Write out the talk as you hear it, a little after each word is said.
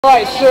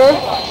Alright, sir.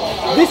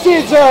 This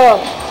is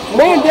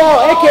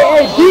Mandel,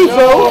 aka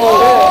Deezo.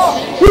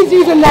 Yes. He's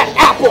using that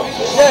apple.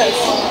 Yes.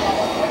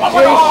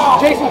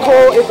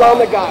 Jason-Guile is on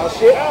the guile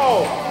shit.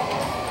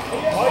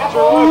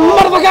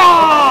 Motherfucker!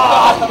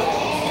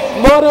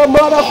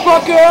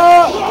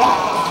 Motherfucker!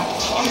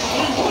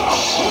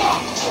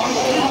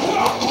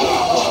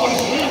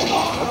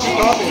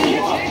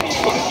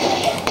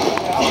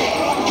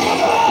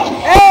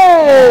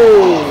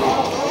 Hey!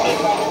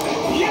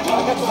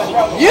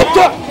 Get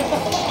up!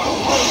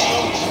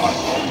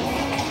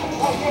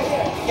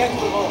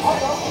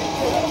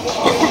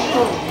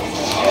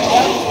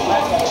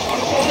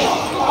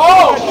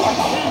 Oh!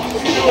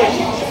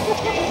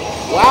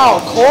 Wow,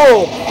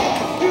 Cole.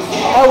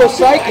 That was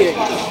psychic.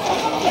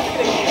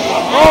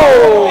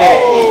 Oh!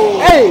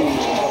 Hey!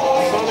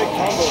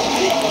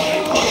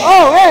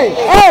 Oh, hey!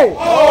 Hey!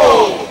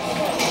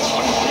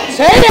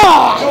 Saya!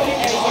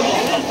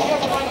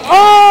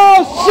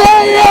 Oh,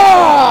 Saya!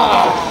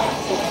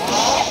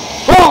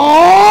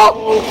 Oh!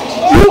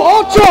 You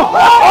ultra!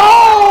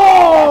 Oh!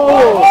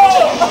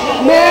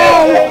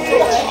 Man!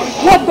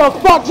 What the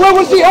fuck? Where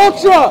was the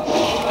ultra?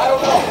 I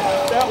don't know.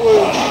 That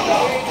was...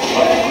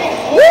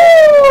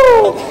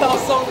 Woo! That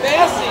was so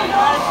nasty. I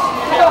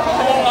thought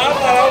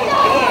I was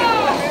good.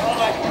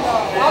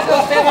 I was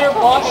going to stand there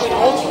blocking an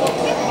ultra.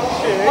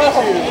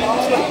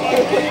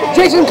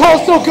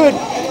 Jason-Guile's so good.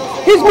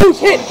 His moves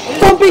hit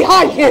from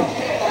behind him.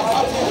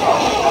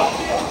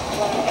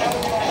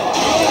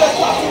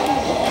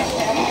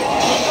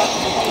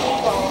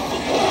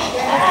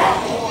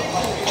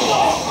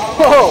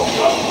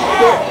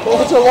 Oh,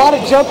 that's a lot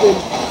of jumping.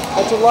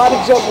 That's a lot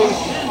of jumping.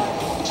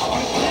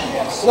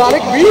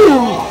 Sonic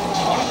Boom.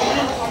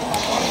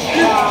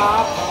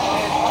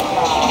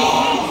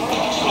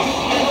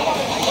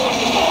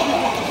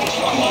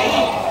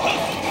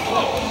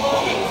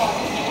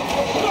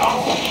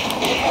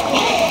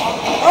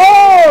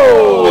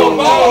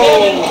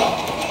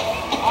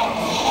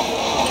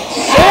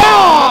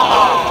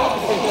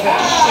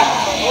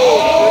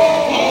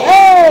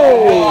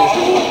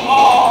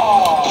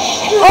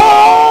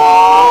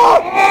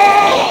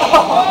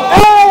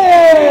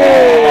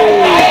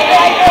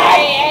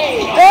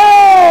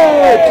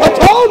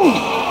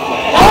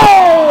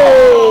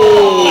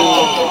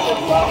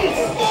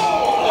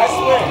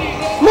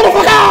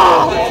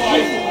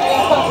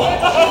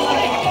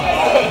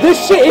 This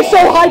shit is so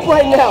hype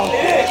right now.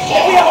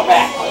 We are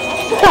back.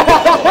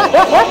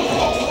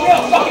 We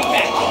are fucking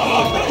back.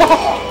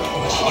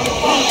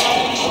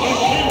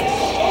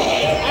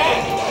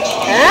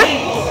 Huh?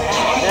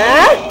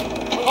 Huh?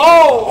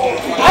 Oh!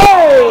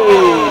 Hey!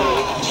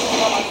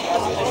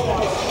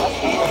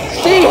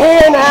 See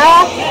here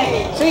now.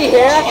 See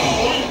here.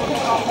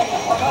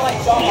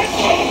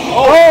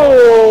 Oh!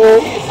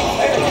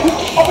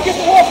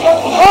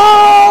 Oh!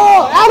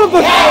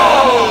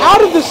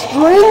 Out of the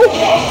string?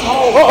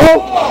 Uh-oh.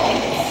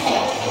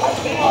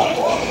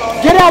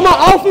 Get out my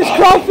office,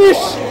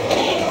 crawfish!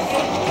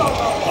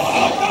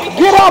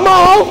 Get out my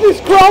office,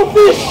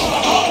 crawfish!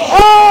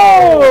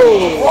 Oh!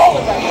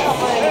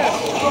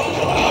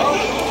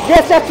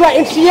 Yes, that's right,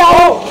 in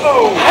Seattle.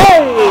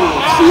 Hey!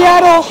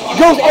 Seattle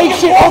goes ape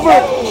shit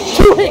over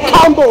 2-hit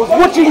combos.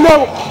 What you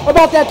know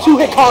about that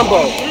 2-hit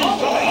combo?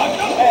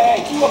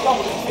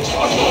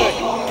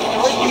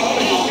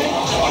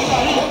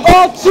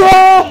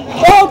 Ultra!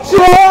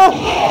 Ultra!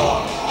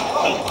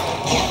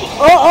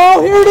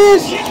 Uh-oh, here it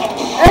is!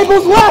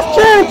 Abel's last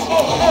chance!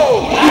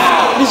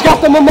 He's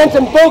got the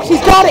momentum, folks.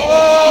 He's got it!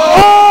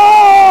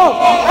 Oh!